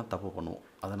இடத்துல எல்லாம் தப்பு பண்ணுவோம்.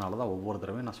 அதனால தான் ஒவ்வொரு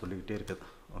தடவையும் நான் சொல்லிக்கிட்டே இருக்குது.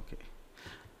 ஓகே,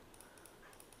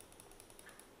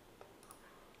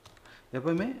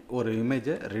 எப்போவுமே ஒரு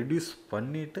இமேஜை ரெடியூஸ்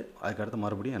பண்ணிவிட்டு அதுக்கடுத்து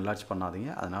மறுபடியும் என்லார்ஜ் பண்ணாதீங்க.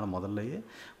 அதனால்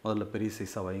முதல்ல பெரிய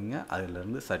சைஸாக வைங்க.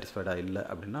 அதிலேருந்து சாட்டிஸ்ஃபைடாக இல்லை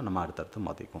அப்படின்னா நம்ம அடுத்தடுத்து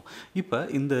மாற்றிக்குவோம். இப்போ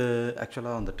இந்த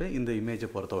ஆக்சுவலாக வந்துட்டு இந்த இமேஜை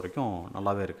பொறுத்த வரைக்கும்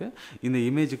நல்லாவே இருக்குது. இந்த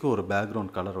இமேஜுக்கு ஒரு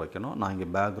பேக்ரவுண்ட் கலர் வைக்கணும். நான் இங்கே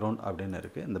பேக்ரவுண்ட் அப்படின்னு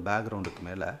இருக்குது. இந்த பேக்ரவுண்டுக்கு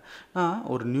மேலே நான்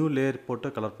ஒரு நியூ லேயர்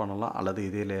போட்டு கலர் பண்ணலாம், அல்லது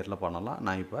இதே லேயரில் பண்ணலாம்.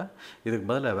 நான் இப்போ இதுக்கு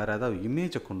பதிலாக வேறு ஏதாவது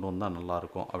இமேஜை கொண்டு வந்தால்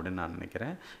நல்லாயிருக்கும் அப்படின்னு நான்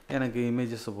நினைக்கிறேன். எனக்கு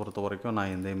இமேஜஸை பொறுத்த வரைக்கும்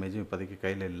நான் இந்த இமேஜும் இப்போதைக்கு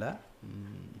கையில் இல்லை.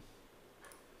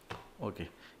 ஓகே,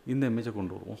 இந்த இமேஜை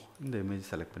கொண்டு வருவோம். இந்த இமேஜ்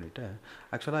செலக்ட் பண்ணிவிட்டு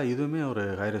ஆக்சுவலாக இதுவுமே ஒரு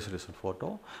ஹை ரெசல்யூஷன் ஃபோட்டோ.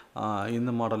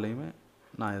 இந்த மாடல்லையுமே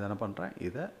நான் இதை என்ன பண்ணுறேன்,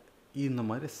 இதை இந்த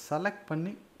மாதிரி செலக்ட்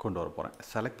பண்ணி கொண்டு வர போகிறேன்.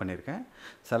 செலக்ட் பண்ணியிருக்கேன்.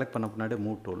 செலக்ட் பண்ண பின்னாடி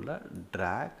மூவ் டூலில்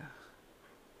ட்ராக்,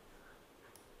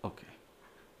 ஓகே,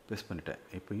 ப்ரெஸ் பண்ணிவிட்டேன்.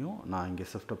 இப்போயும் நான் இங்கே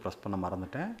ஷிஃப்ட்டை ப்ரெஸ் பண்ண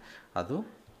மறந்துட்டேன்.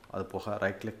 அது போக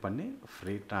ரைட் கிளிக் பண்ணி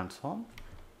ஃப்ரீ ட்ரான்ஸ்ஃபார்ம்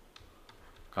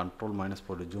Ctrl-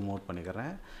 போட்டு ஜூம் அவுட்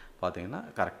பண்ணிக்கிறேன். பார்த்தீங்கன்னா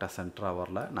கரெக்டாக சென்டராக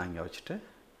வரல. நான் இங்கே வச்சுட்டு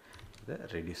இதை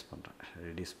ரெடியூஸ் பண்ணுறேன்.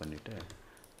 ரெடியூஸ் பண்ணிவிட்டு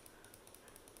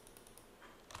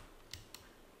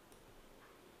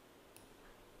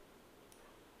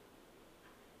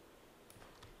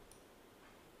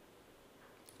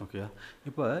ஓகே,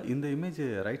 இப்போ இந்த இமேஜ்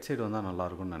ரைட் சைடு வந்தால்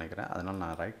நல்லாயிருக்கும்னு நினைக்கிறேன். அதனால்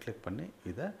நான் ரைட் கிளிக் பண்ணி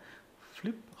இதை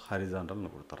ஃப்ளிப்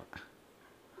ஹரிசாண்டல்னு கொடுத்துட்றேன்.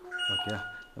 ஓகே,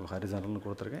 இப்போ ஹரிசாண்டல்னு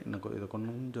கொடுத்துருக்கேன். இன்னும் இதை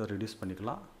கொஞ்சம் ரெடியூஸ்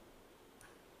பண்ணிக்கலாம்.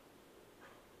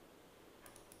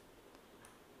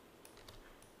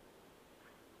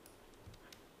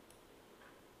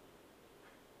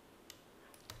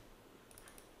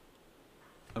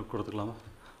 கொடுத்துக்கலாமா?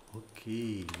 ஓகே,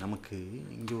 நமக்கு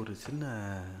இங்கே ஒரு சின்ன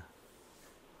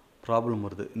ப்ராப்ளம்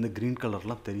வருது. இந்த க்ரீன்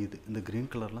கலர்லாம் தெரியுது. இந்த க்ரீன்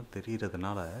கலர்லாம்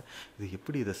தெரிகிறதுனால இது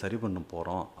எப்படி இதை சரி பண்ண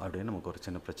போகிறோம் அப்படின்னு நமக்கு ஒரு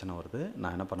சின்ன பிரச்சனை வருது.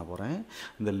 நான் என்ன பண்ண போகிறேன்,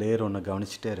 இந்த லேயர் ஒன்று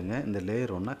கவனிச்சிட்டே இருங்க. இந்த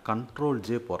லேயர் ஒன்று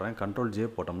Ctrl-J போடுறேன். Ctrl-J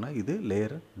போட்டோம்னா இது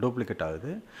லேயர் டூப்ளிகேட்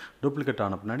ஆகுது. டூப்ளிகேட்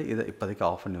ஆன பின்னாடி இதை இப்போதைக்கு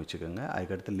ஆஃப் பண்ணி வச்சுக்கோங்க.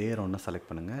 அதுக்கடுத்து லேயர் ஒன்று செலக்ட்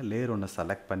பண்ணுங்கள். லேயர் ஒன்று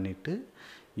செலக்ட் பண்ணிவிட்டு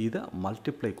இதை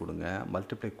மல்டிப்ளை கொடுங்க.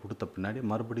 மல்டிப்ளை கொடுத்த பின்னாடி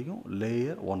மறுபடியும்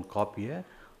லேயர் 1 காப்பியை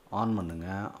ஆன்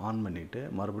பண்ணுங்கள். ஆன் பண்ணிவிட்டு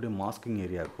மறுபடியும் மாஸ்கிங்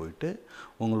ஏரியாவுக்கு போயிட்டு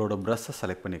உங்களோட ப்ரஷ்ஷை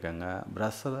செலக்ட் பண்ணிக்கோங்க.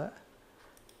 ப்ரஷ்ஷில்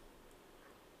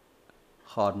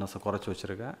ஹார்ட்னஸை குறைச்சி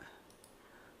வச்சுருக்கேன்.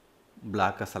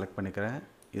 பிளாக்கை செலக்ட் பண்ணிக்கிறேன்.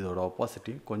 இதோட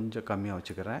ஒப்பாசிட்டி கொஞ்சம் கம்மியாக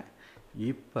வச்சுக்கிறேன்.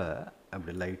 இப்போ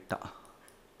அப்படி லைட்டாக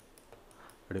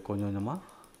அப்படி கொஞ்சம் கொஞ்சமாக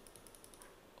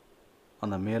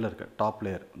அந்த மேலே இருக்க டாப்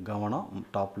லேயர், கவனம்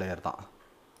டாப் லேயர் தான்.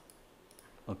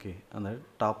 ஓகே, அந்த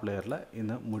டாப் லேயரில்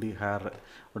இந்த முடி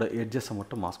ஹேரோட எட்ஜஸை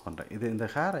மட்டும் மாஸ்க் பண்ணுறேன். இந்த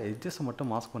ஹேரை எட்ஜஸை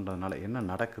மட்டும் மாஸ்க் பண்ணுறதுனால என்ன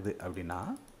நடக்குது அப்படின்னா,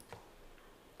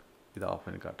 இதை ஆஃப்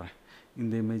பண்ணி காட்டுறேன்.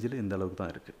 இந்த இமேஜில் இந்த அளவுக்கு தான்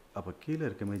இருக்குது. அப்போ கீழே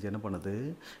இருக்க இமேஜ் என்ன பண்ணுது,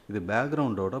 இது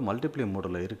பேக்ரவுண்டோட மல்டிப்ளை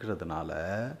மோடில் இருக்கிறதுனால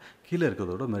கீழே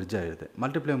இருக்கிறதோட மெர்ஜ் ஆகிடுது.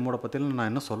 மல்டிப்ளை மோடை பற்றிலாம் நான்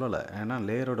இன்னும் சொல்லலை, ஏன்னா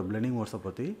லேயரோட பிளெண்டிங் மோட்ஸை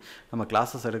பற்றி நம்ம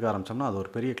கிளாஸஸ் எடுக்க ஆரம்பித்தோம்னா அது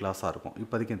ஒரு பெரிய கிளாஸாக இருக்கும்.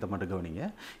 இப்போதைக்கு இந்த மட்டும்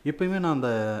கவனிங்க. இப்போயுமே நான்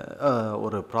அந்த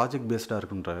ஒரு ப்ராஜெக்ட் பேஸ்டாக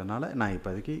இருக்குன்றதுனால நான்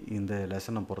இப்போதைக்கு இந்த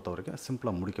லெசனை பொறுத்த வரைக்கும்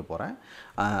சிம்பிளாக முடிக்க போகிறேன்.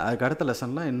 அதுக்கு அடுத்த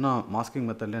லெசனில் இன்னும் மாஸ்கிங்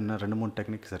மெத்தடில் இன்னும் 2-3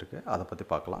 டெக்னிக்ஸ் இருக்குது, அதை பற்றி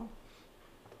பார்க்கலாம்.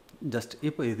 ஜஸ்ட்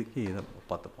இப்போ இதுக்கு இதை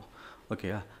பார்த்துப்போம்.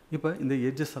 ஓகேயா? இப்போ இந்த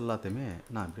எட்ஜஸ் எல்லாத்தையுமே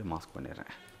நான் இப்படி மாஸ்க்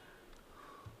பண்ணிடுறேன்.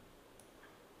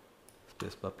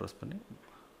 ஸ்பேஸ் பார் ப்ரெஸ் பண்ணி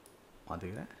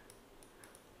மாற்றிக்கிறேன்.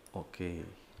 ஓகே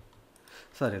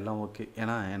சார், எல்லாம் ஓகே.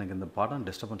 ஏன்னா எனக்கு இந்த படம்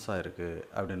டிஸ்டர்பன்ஸாக இருக்குது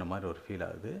அப்படின்ற மாதிரி ஒரு ஃபீல்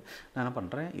ஆகுது. நான் என்ன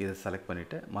பண்ணுறேன், இதை செலக்ட்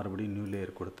பண்ணிவிட்டு மறுபடியும் நியூ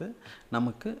லேயர் கொடுத்து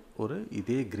நமக்கு ஒரு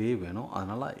இதே க்ரே வேணும்.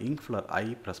 அதனால் இங்க் ஃப்ளர்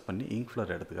ப்ரெஸ் பண்ணி இங்க்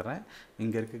ஃப்ளர் எடுத்துக்கிறேன்.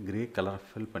 இங்கே இருக்க க்ரே கலரை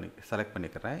செலக்ட்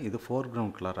பண்ணிக்கிறேன். இது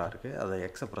ஃபோர்க்ரவுண்ட் கலராக இருக்குது, அதை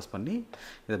எக்ஸை ப்ரெஸ் பண்ணி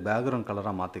இதை பேக்ரவுண்ட்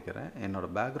கலராக மாற்றிக்கிறேன்.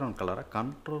 என்னோடய பேக்ரவுண்ட் கலரை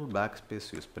கண்ட்ரோல் பேக் ஸ்பேஸ்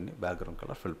யூஸ் பண்ணி பேக்ரவுண்ட்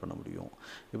கலர் ஃபில் பண்ண முடியும்.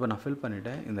 இப்போ நான் ஃபில்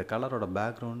பண்ணிவிட்டேன். இந்த கலரோட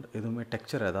பேக்ரவுண்ட் எதுவுமே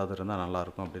டெக்ஸ்சர் ஏதாவது இருந்தால்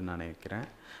நல்லாயிருக்கும் அப்படின்னு நான் நினைக்கிறேன்.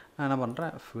 நான் என்ன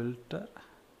பண்ணுறேன், ஃபில்டர்,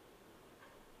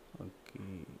 ஓகே,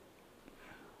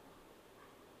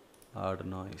 ஆட்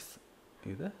நாய்ஸ்,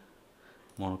 இதை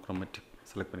மோனோக்ரோமேட்டிக்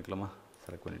செலக்ட் பண்ணிக்கலாமா?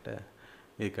 செலக்ட் பண்ணிவிட்டு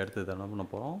இதுக்கு அடுத்து என்ன பண்ண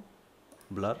போகிறோம்,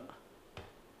 blur,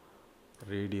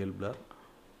 radial blur,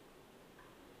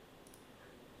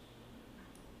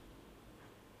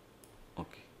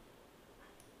 okay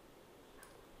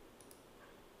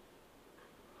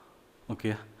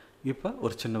okay. இப்போ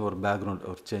ஒரு சின்ன ஒரு பேக்ரவுண்ட்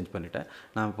ஒரு சேஞ்ச் பண்ணிவிட்டேன்.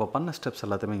 நான் இப்போ பண்ண ஸ்டெப்ஸ்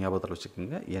எல்லாத்தையுமே ஞாபகத்தில்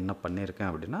வச்சுக்கோங்க. என்ன பண்ணியிருக்கேன்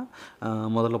அப்படின்னா,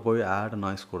 முதல்ல போய் ஆட்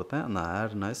நாய்ஸ் கொடுத்தேன். அந்த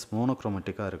ஆட் நாய்ஸ்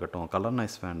மோனோக்ரோமேட்டிக்காக இருக்கட்டும், கலர்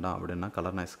நாய்ஸ் வேண்டாம் அப்படின்னா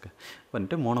கலர் நாய்ஸ்க்கு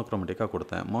பண்ணிட்டு மோனோக்ரோமேட்டிக்காக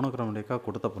கொடுத்தேன். மோனோக்ரோமேட்டிக்காக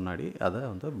கொடுத்த பின்னாடி அதை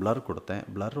வந்து பிளர் கொடுத்தேன்.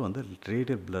 பிளர் வந்து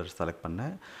ரேடியல் பிளர் செலக்ட்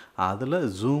பண்ணேன். அதில்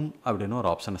ஜூம் அப்படின்னு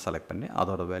ஒரு ஆப்ஷனை செலக்ட் பண்ணி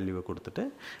அதோட வேல்யூவை கொடுத்துட்டு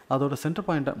அதோட சென்டர்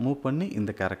பாயிண்ட்டை மூவ் பண்ணி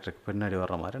இந்த கேரக்டருக்கு பின்னாடி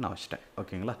வர்ற மாதிரி நான் வச்சுட்டேன்.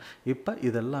 ஓகேங்களா? இப்போ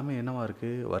இதெல்லாமே என்னவா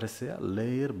இருக்குது, வரிசையாக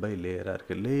லேயர் பை லேயராக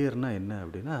இருக்குது. லேயர்னால் என்ன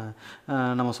அப்படின்னா,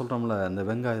 நம்ம சொல்கிறோம்ல, இந்த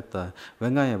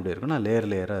வெங்காயம் எப்படி இருக்குன்னா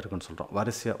லேயராக இருக்குன்னு சொல்கிறோம்.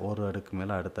 வரிசையாக ஒரு அடுக்கு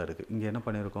மேலே அடுத்த அடுக்கு. இங்கே என்ன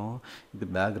பண்ணியிருக்கோம், இது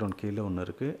பேக்ரவுண்ட் கீழே ஒன்று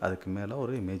இருக்குது, அதுக்கு மேலே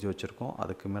ஒரு இமேஜ் வச்சுருக்கோம்,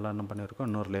 அதுக்கு மேலே என்ன பண்ணியிருக்கோம்,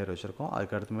 இன்னொரு லேயர் வச்சுருக்கோம்,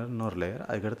 அதுக்கு அடுத்து மேலே இன்னொரு லேயர்,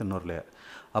 அதுக்கடுத்து இன்னொரு லேயர்.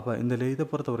 அப்போ இந்த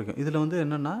இதை பொறுத்த வரைக்கும் இதில் வந்து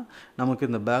என்னென்னா,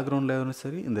 நமக்கு இந்த பேக்ரவுண்ட் லேயரும்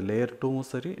சரி, இந்த லேயர்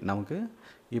 2வும் சரி நமக்கு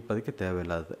இப்போதைக்கு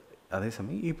தேவையில்லாது. அதே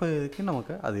சமயம் இப்போ இதுக்கு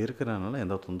நமக்கு அது இருக்கிறதுனால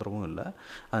எந்த தொந்தரவும் இல்லை.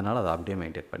 அதனால் அதை அப்படியே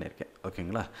மெயின்டைன் பண்ணியிருக்கேன்.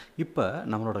 ஓகேங்களா? இப்போ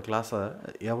நம்மளோட கிளாஸை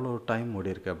எவ்வளோ டைம்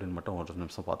ஓடி இருக்குது அப்படின்னு மட்டும் ஒரு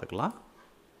நிமிஷம் பார்த்துக்கலாம்.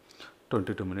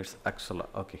 22 மினிட்ஸ் ஆக்சுவலாக.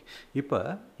 ஓகே, இப்போ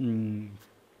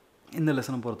இந்த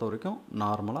லெசனை பொறுத்த வரைக்கும்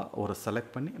நார்மலாக ஒரு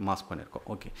செலக்ட் பண்ணி மாஸ்க் பண்ணியிருக்கோம்.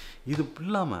 ஓகே, இது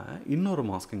இல்லாமல் இன்னொரு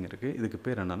மாஸ்கிங் இருக்குது. இதுக்கு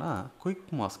பேர் என்னென்னா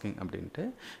குயிக் மாஸ்கிங் அப்படின்ட்டு.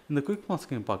 இந்த குயிக்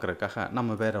மாஸ்கிங் பார்க்குறதுக்காக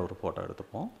நம்ம வேறு ஒரு ஃபோட்டோ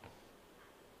எடுத்துப்போம்.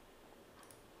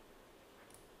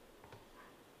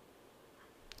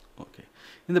 ஓகே,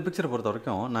 இந்த பிக்சரை பொறுத்த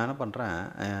வரைக்கும் நான் என்ன பண்ணுறேன்,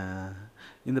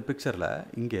 இந்த பிக்சரில்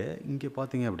இங்கே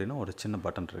பார்த்தீங்க அப்படின்னா ஒரு சின்ன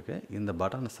பட்டன் இருக்குது. இந்த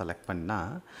பட்டனை செலக்ட்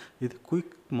பண்ணால் இது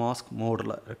குயிக் மாஸ்க்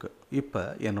மோடில் இருக்குது. இப்போ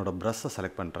என்னோடய ப்ரஷ்ஷை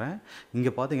செலக்ட் பண்ணுறேன்.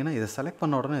 இங்கே பார்த்தீங்கன்னா இதை செலக்ட்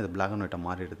பண்ண உடனே இது பிளாக் அண்ட் ஒயிட்டாக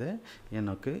மாறிடுது.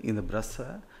 எனக்கு இந்த ப்ரஷ்ஷை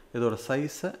இதோட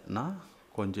சைஸை நான்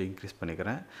கொஞ்சம் இன்க்ரீஸ்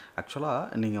பண்ணிக்கிறேன்.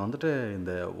 ஆக்சுவலாக நீங்கள் வந்துட்டு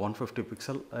இந்த 150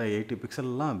 பிக்சல் 80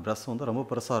 பிக்சல்லாம் ப்ரஷ் வந்து ரொம்ப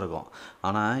பெருசாக இருக்கும்.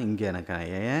 ஆனால் இங்கே எனக்கு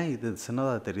ஏன் இது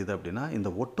சின்னதாக தெரியுது அப்படின்னா,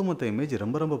 இந்த ஒட்டுமொத்த இமேஜ்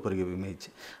ரொம்ப ரொம்ப பெரிய இமேஜ்,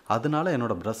 அதனால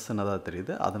என்னோடய ப்ரஷ் சின்னதாக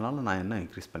தெரியுது. அதனால் நான் என்ன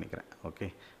இன்க்ரீஸ் பண்ணிக்கிறேன். ஓகே,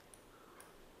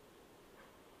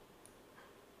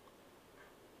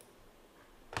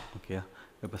 ஓகேயா?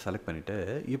 இப்போ செலக்ட் பண்ணிவிட்டு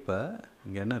இப்போ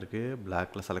இங்கே என்ன இருக்குது,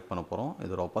 பிளாக்கில் செலக்ட் பண்ண போகிறோம்.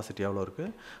 இதோட ஒப்பாசிட்டி எவ்வளோ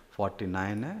இருக்குது,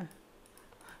 49.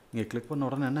 இங்கே கிளிக் பண்ண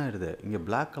உடனே என்ன ஆகிடுது, இங்கே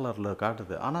பிளாக் கலரில்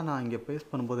காட்டுது. ஆனால் நான் இங்கே பெயிண்ட்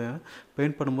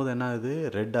பண்ணும்போது என்ன ஆகுது,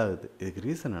 ரெட் ஆகுது. இதுக்கு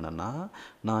ரீசன் என்னென்னா,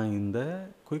 நான் இந்த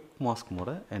குயிக் மாஸ்க்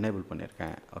மோடை எனேபிள்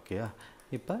பண்ணியிருக்கேன். ஓகேயா?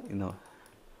 இப்போ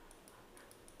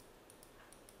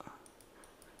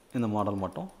இந்த மாடல்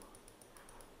மட்டும்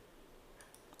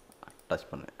டச்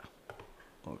பண்ணேன்.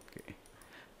 ஓகே,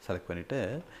 செலக்ட் பண்ணிவிட்டு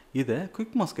இதை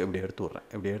குயிக் மாஸ்க் இப்படி எடுத்து விட்றேன்.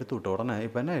 இப்படி எடுத்து விட்ட உடனே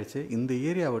இப்போ என்ன ஆயிடுச்சு, இந்த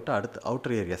ஏரியா விட்டு அடுத்து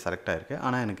அவுட்டர் ஏரியா செலக்ட் ஆகிருக்கு.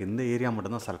 ஆனால் எனக்கு இந்த ஏரியா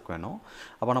மட்டும்தான் செலக்ட் வேணும்.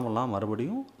 அப்போ நம்மளாம்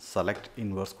மறுபடியும் செலக்ட்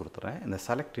இன்வர்ஸ் கொடுத்துட்றேன். இந்த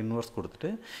செலக்ட் இன்வர்ஸ்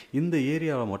கொடுத்துட்டு இந்த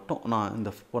ஏரியாவை மட்டும் நான்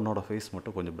இந்த பொண்ணோட ஃபேஸ்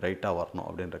மட்டும் கொஞ்சம் பிரைட்டாக வரணும்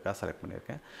அப்படின்றக்காக செலக்ட்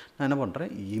பண்ணியிருக்கேன். நான் என்ன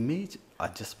பண்ணுறேன், இமேஜ்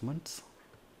அட்ஜஸ்ட்மெண்ட்ஸ்,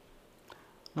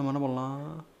 நம்ம என்ன பண்ணலாம்,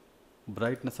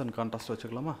 பிரைட்னஸ் அண்ட் கான்ட்ராஸ்ட்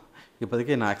வச்சுக்கலாமா?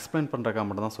 இப்போதைக்கு நான் எக்ஸ்பிளைன் பண்ணுறக்காக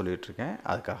மட்டும் தான் சொல்லிகிட்ருக்கேன்.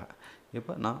 அதுக்காக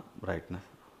இப்போ நான் பிரைட்னஸ்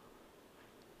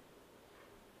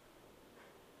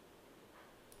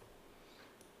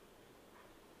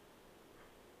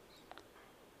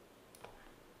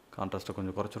கான்ட்ராஸ்ட்டை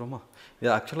கொஞ்சம் குறைச்சிருமா? இது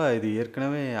ஆக்சுவலாக இது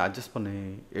ஏற்கனவே அட்ஜஸ்ட் பண்ணி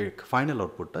ஃபைனல்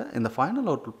அவுட்புட்டு. இந்த ஃபைனல்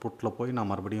அவுட்புட்டில் போய்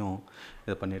நான் மறுபடியும்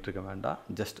இதை பண்ணிகிட்ருக்க வேண்டாம்.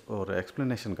 ஜஸ்ட் ஒரு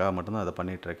எக்ஸ்ப்ளனேஷனுக்காக மட்டும்தான் அதை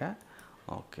பண்ணிகிட்ருக்கேன்.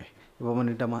 ஓகே, இப்போ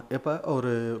பண்ணிட்டோமா? இப்போ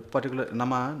ஒரு பர்டிகுலர்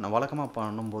நான் வழக்கமாக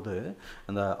பண்ணும்போது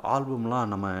அந்த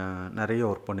ஆல்பம்லாம் நம்ம நிறைய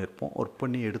ஒர்க் பண்ணியிருப்போம். ஒர்க்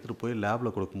பண்ணி எடுத்துகிட்டு போய்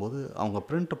லேபில் கொடுக்கும்போது அவங்க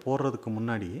பிரிண்ட் போடுறதுக்கு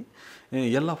முன்னாடி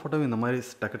எல்லா ஃபோட்டோவும் இந்த மாதிரி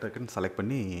டக்கு டக்குன்னு செலக்ட்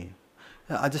பண்ணி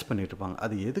அட்ஜஸ்ட் பண்ணிகிட்டு இருப்பாங்க.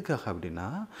 அது எதுக்காக அப்படின்னா,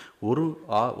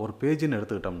 ஒரு பேஜுன்னு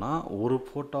எடுத்துக்கிட்டோம்னா ஒரு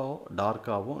ஃபோட்டோ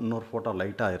டார்க்காகவும் இன்னொரு ஃபோட்டோ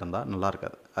லைட்டாக இருந்தால் நல்லா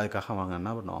இருக்காது. அதுக்காக அவங்க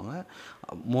என்ன பண்ணுவாங்க,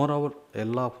 மோரோவர்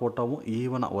எல்லா ஃபோட்டோவும்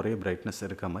ஈவனாக ஒரே பிரைட்னஸ்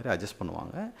இருக்க மாதிரி அட்ஜஸ்ட்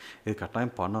பண்ணுவாங்க. இது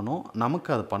கட்டாயம் பண்ணணும்.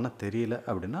 நமக்கு அது பண்ண தெரியல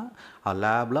அப்படின்னா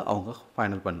லேபில் அவங்க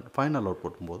ஃபைனல் அவுட்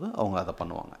போடும்போது அவங்க அதை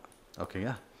பண்ணுவாங்க.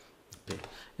 ஓகேங்க. ஓகே,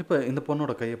 இப்போ இந்த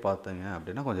பொண்ணோட கையை பார்த்தீங்க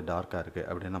அப்படின்னா கொஞ்சம் டார்க்காக இருக்குது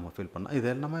அப்படின்னு நம்ம ஃபீல் பண்ணோம். இது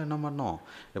எல்லாமே என்ன பண்ணோம்,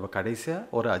 இப்போ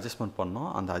கடைசியாக ஒரு அட்ஜஸ்ட்மெண்ட் பண்ணோம்.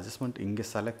 அந்த அட்ஜஸ்ட்மெண்ட் இங்கே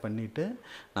செலக்ட் பண்ணிவிட்டு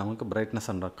நமக்கு பிரைட்னஸ்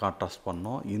அண்ட் கான்ட்ராஸ்ட்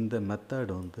பண்ணோம். இந்த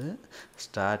மெத்தட் வந்து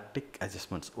ஸ்டாட்டிக்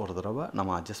அட்ஜஸ்ட்மெண்ட்ஸ். ஒரு தடவை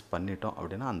நம்ம அட்ஜஸ்ட் பண்ணிட்டோம்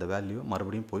அப்படின்னா அந்த வேல்யூ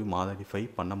மறுபடியும் போய் மாடிஃபை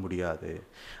பண்ண முடியாது.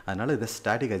 அதனால் இதை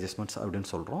ஸ்டாட்டிக் அட்ஜஸ்ட்மெண்ட்ஸ்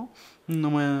அப்படின்னு சொல்கிறோம்.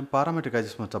 நம்ம பாராமெட்ரிக்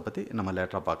அட்ஜஸ்ட்மெண்ட்ஸை பற்றி நம்ம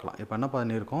லேட்டராக பார்க்கலாம். இப்போ என்ன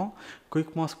பண்ணியிருக்கோம்,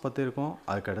 குயிக் மாஸ்க் பற்றி இருக்கோம்.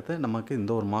 அதுக்கடுத்து நமக்கு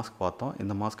இந்த ஒரு மாஸ்க் பார்த்தோம்.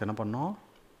 இந்த மாஸ்க் என்ன பண்ணோம்,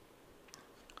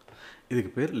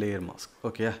 இதுக்கு பேர் லேயர் மாஸ்க்.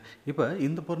 ஓகே, இப்போ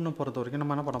இந்த பொருளை பொறுத்த வரைக்கும்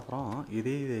நம்ம என்ன பண்ண போகிறோம்,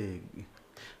 இதே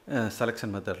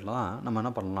செலெக்ஷன் மெத்தட்லாம் நம்ம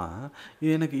என்ன பண்ணலாம்,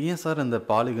 இது எனக்கு ஏன் சார் இந்த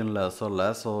பாலிகனில்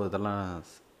லேசோ இதெல்லாம்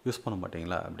யூஸ் பண்ண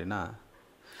மாட்டிங்களா அப்படின்னா,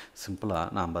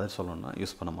 சிம்பிளாக நான் பதில் சொல்லணும்னா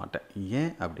யூஸ் பண்ண மாட்டேன்.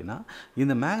 ஏன் அப்படின்னா,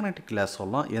 இந்த மேக்னெட்டிக்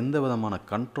லேசோலாம் எந்த விதமான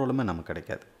கண்ட்ரோலுமே நமக்கு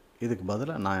கிடைக்காது. இதுக்கு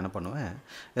பதிலாக நான் என்ன பண்ணுவேன்,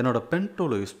 என்னோடய பென்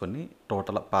டூலை யூஸ் பண்ணி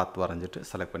டோட்டலாக பாத் வரைஞ்சிட்டு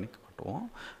செலக்ட் பண்ணி காட்டுவோம்.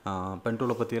 பென்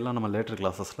டூலை பற்றியெல்லாம் நம்ம லேட்டர்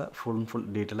கிளாஸஸில் ஃபுல்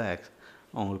டீட்டெயிலாக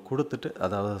அவங்களுக்கு கொடுத்துட்டு,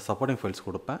 அதாவது சப்போர்ட்டிங் ஃபைல்ஸ்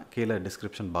கொடுப்பேன். கீழே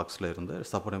டிஸ்கிரிப்ஷன் பாக்ஸில் இருந்து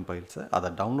சப்போர்ட்டிங் ஃபைல்ஸை அதை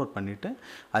டவுன்லோட் பண்ணிவிட்டு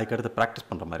அதுக்கடுத்து ப்ராக்டிஸ்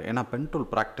பண்ணுற மாதிரி. ஏன்னா பென் டூல்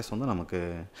ப்ராக்டிஸ் வந்து நமக்கு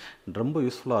ரொம்ப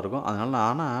யூஸ்ஃபுல்லாக இருக்கும். அதனால்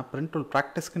ஆனால் பென் டூல்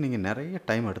ப்ராக்டிஸ்க்கு நீங்கள் நிறைய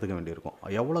டைம் எடுத்துக்க வேண்டியிருக்கும்.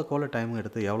 எவ்வளோக்கு எவ்வளோ டைம்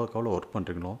எடுத்து எவ்வளோக்கு எவ்வளோ ஒர்க்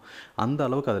பண்ணுறீங்களோ அந்த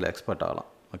அளவுக்கு அதில் எக்ஸ்பர்ட்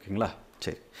ஆகலாம். ஓகேங்களா?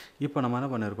 சரி, இப்போ நம்ம என்ன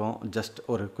பண்ணியிருக்கோம், ஜஸ்ட்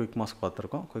ஒரு குயிக் மாஸ்க்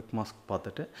பார்த்துருக்கோம். குயிக் மாஸ்க்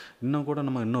பார்த்துட்டு இன்னும் கூட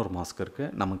நம்ம இன்னொரு மாஸ்க்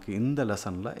இருக்குது. நமக்கு இந்த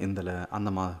லெசனில்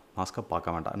அந்த மாஸ்க்கை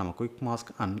பார்க்க வேண்டாம். நம்ம quick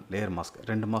mask and layer mask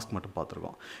 2 mask மட்டும்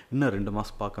பார்த்துருக்கோம். இன்னும் 2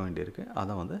 மாஸ்க் பார்க்க வேண்டியிருக்கு.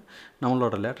 அதை வந்து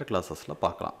நம்மளோட லேட்டர் கிளாஸஸில்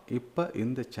பார்க்கலாம். இப்போ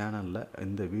இந்த சேனலில்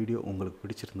இந்த வீடியோ உங்களுக்கு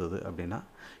பிடிச்சிருந்தது அப்படின்னா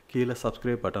கீழே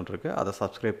சப்ஸ்கிரைப் பட்டன் இருக்குது, அதை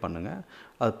சப்ஸ்கிரைப் பண்ணுங்கள்.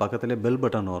 அது பக்கத்துலேயே பெல்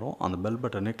பட்டன் வரும், அந்த பெல்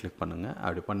பட்டனே கிளிக் பண்ணுங்கள்.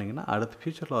 அப்படி பண்ணிங்கன்னா அடுத்து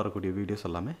ஃப்யூச்சரில் வரக்கூடிய வீடியோஸ்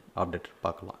எல்லாமே அப்டேட்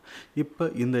பார்க்கலாம். இப்போ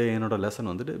இந்த என்னோடய லெசன்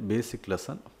வந்துட்டு பேசிக்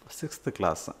லெசன் 6th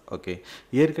கிளாஸ். ஓகே,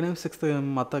 ஏற்கனவே 6th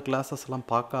மற்ற கிளாஸஸ்லாம்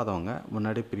பார்க்காதவங்க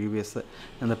முன்னாடி ப்ரீவியஸ்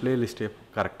இந்த ப்ளேலிஸ்ட்டே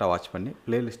கரெக்டாக வாட்ச் பண்ணி,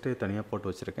 ப்ளேலிஸ்ட்டே தனியாக போட்டு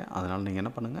வச்சுருக்கேன். அதனால் நீங்கள்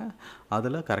என்ன பண்ணுங்கள்,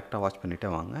 அதில் கரெக்டாக வாட்ச்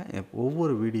பண்ணிகிட்டே வாங்க.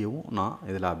 ஒவ்வொரு வீடியோவும் நான்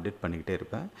இதில் அப்டேட் பண்ணிக்கிட்டே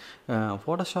இருப்பேன்.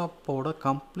 ஃபோட்டோஷாப்போட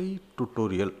கம்ப்ளீட்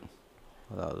டுட்டோரியல்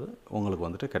அதாவது உங்களுக்கு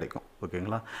வந்துட்டு கிடைக்கும்.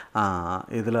 ஓகேங்களா?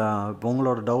 இதில்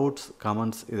உங்களோட டவுட்ஸ்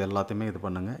கமெண்ட்ஸ் இது எல்லாத்தையுமே இது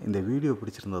பண்ணுங்கள். இந்த வீடியோ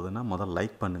பிடிச்சிருந்ததுன்னா முதல்ல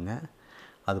லைக் பண்ணுங்கள்,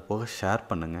 அது போக ஷேர்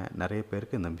பண்ணுங்கள். நிறைய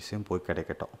பேருக்கு இந்த விஷயம் போய்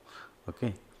கிடைக்கட்டும். Okay,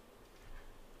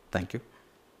 thank you.